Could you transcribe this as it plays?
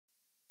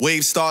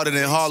Wave started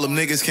in Harlem,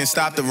 niggas can't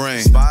stop the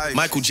rain.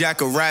 Michael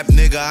Jack a rap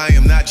nigga, I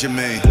am not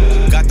Jermaine.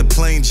 Got the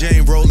plain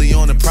Jane Rollie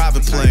on a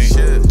private plane.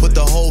 Put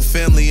the whole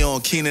family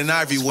on Keenan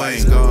Ivory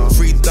Wayne.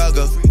 Free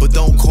thugger, but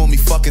don't call me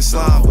fucking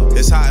slime.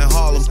 It's hot in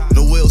Harlem,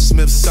 no Will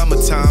Smith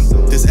summertime.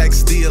 This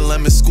XD and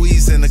lemon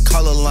squeeze in the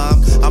color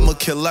lime. I'ma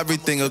kill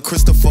everything, a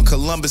Christopher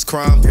Columbus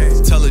crime.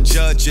 Tell a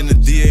judge and the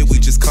DA we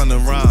just kinda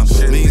rhyme.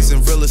 Means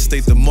in real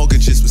estate, the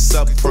mortgages with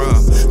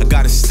subprime. I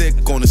got a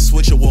stick on the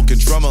switch, a walking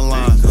drummer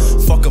line.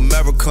 Fuck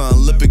America,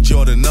 Olympic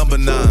Jordan number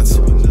 9s.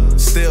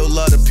 Still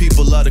love the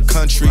people, love the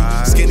country.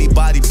 Skinny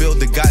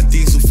bodybuilder, got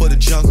diesel for the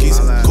junkies.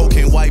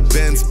 Cocaine white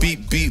Benz,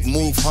 beat,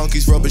 move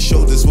hunkies. Rubber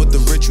shoulders with the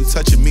ritual,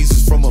 touching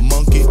measles from a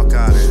monkey.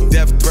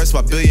 Death threats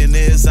by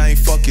billionaires, I ain't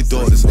fuck your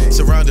daughters.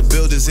 Surrounded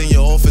buildings in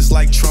your office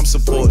like Trump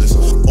supporters.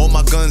 All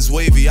my guns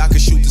wavy, I can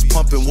shoot this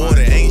pumping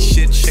water. Ain't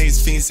shit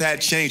changed, fiends had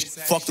changed,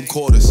 fuck them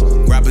quarters.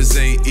 Rappers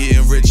ain't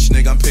eating rich,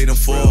 nigga, I'm paid them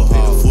for.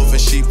 Wolf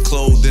and sheep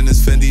clothed in his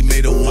Fendi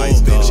made a war.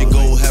 She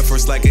go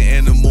heifers like an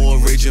animal,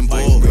 raging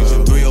bull.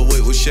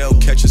 308 with shell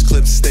catchers,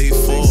 clips stay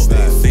full.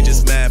 They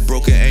just mad,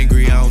 broken,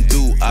 angry, I don't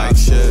do I.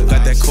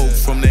 Got that coke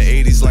from the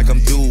 80s like I'm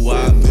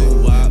doo-wop.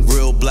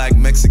 Real black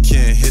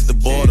Mexican, hit the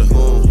border.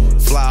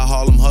 Fly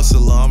Harlem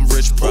hustler, I'm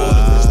rich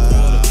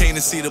proud. Came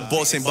to see the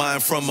boss, ain't buying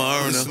from a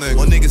earner.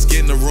 When niggas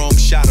getting the wrong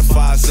shot of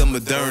Pfizer,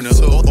 Moderna.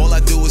 All I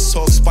do is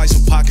talk spice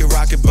with pocket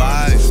rocket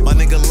buy. My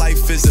nigga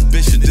life is a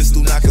bitch, and this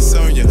do not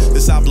concern ya.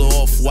 This I blow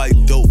off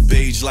white dope,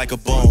 beige like a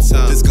bone.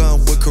 This gun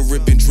with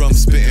Caribbean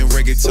drums, spitting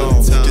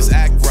reggaeton. Just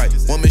act right,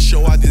 woman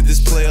show I did this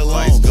play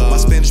alone. My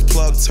Spanish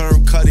plug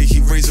turned Cuddy, he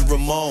raising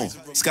Ramon.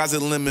 Sky's the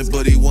limit,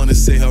 but he wanna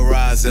say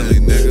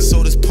horizon.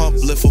 So this pump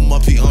lift him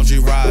up, he Andre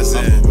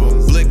rising.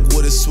 Blick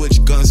with a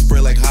switch, gun spray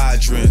like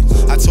hydrant.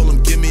 I told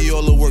him, give me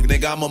all the work,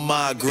 nigga, I'm a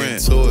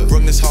migrant.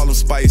 Bring this Harlem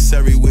spice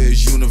everywhere,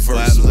 it's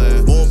universal.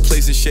 All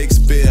places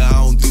Shakespeare, I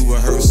don't do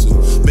rehearsal.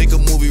 Make a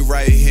movie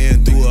right here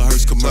and do a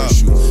hearse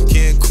commercial.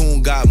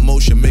 Cancun got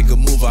motion, make a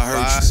move, I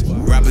heard you.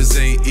 Rappers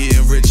ain't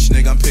eating rich,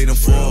 nigga, I'm paid them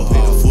for.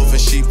 Wolf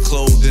and sheep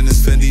clothed in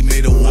his Fendi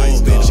made a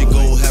war. She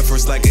go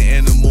heifers like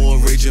an animal,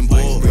 raging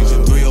bull.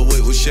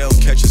 308 with shell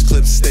catchers,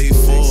 clips stay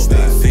full.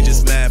 They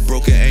just mad,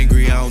 broken,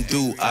 angry, I don't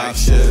do I.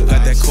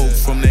 Got that coke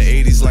from the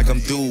 80s like I'm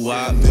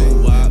doo-wop.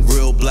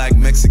 Real black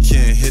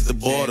Mexican, hit the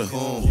border.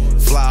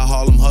 Fly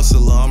Harlem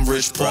hustler, I'm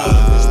rich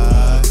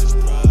proud.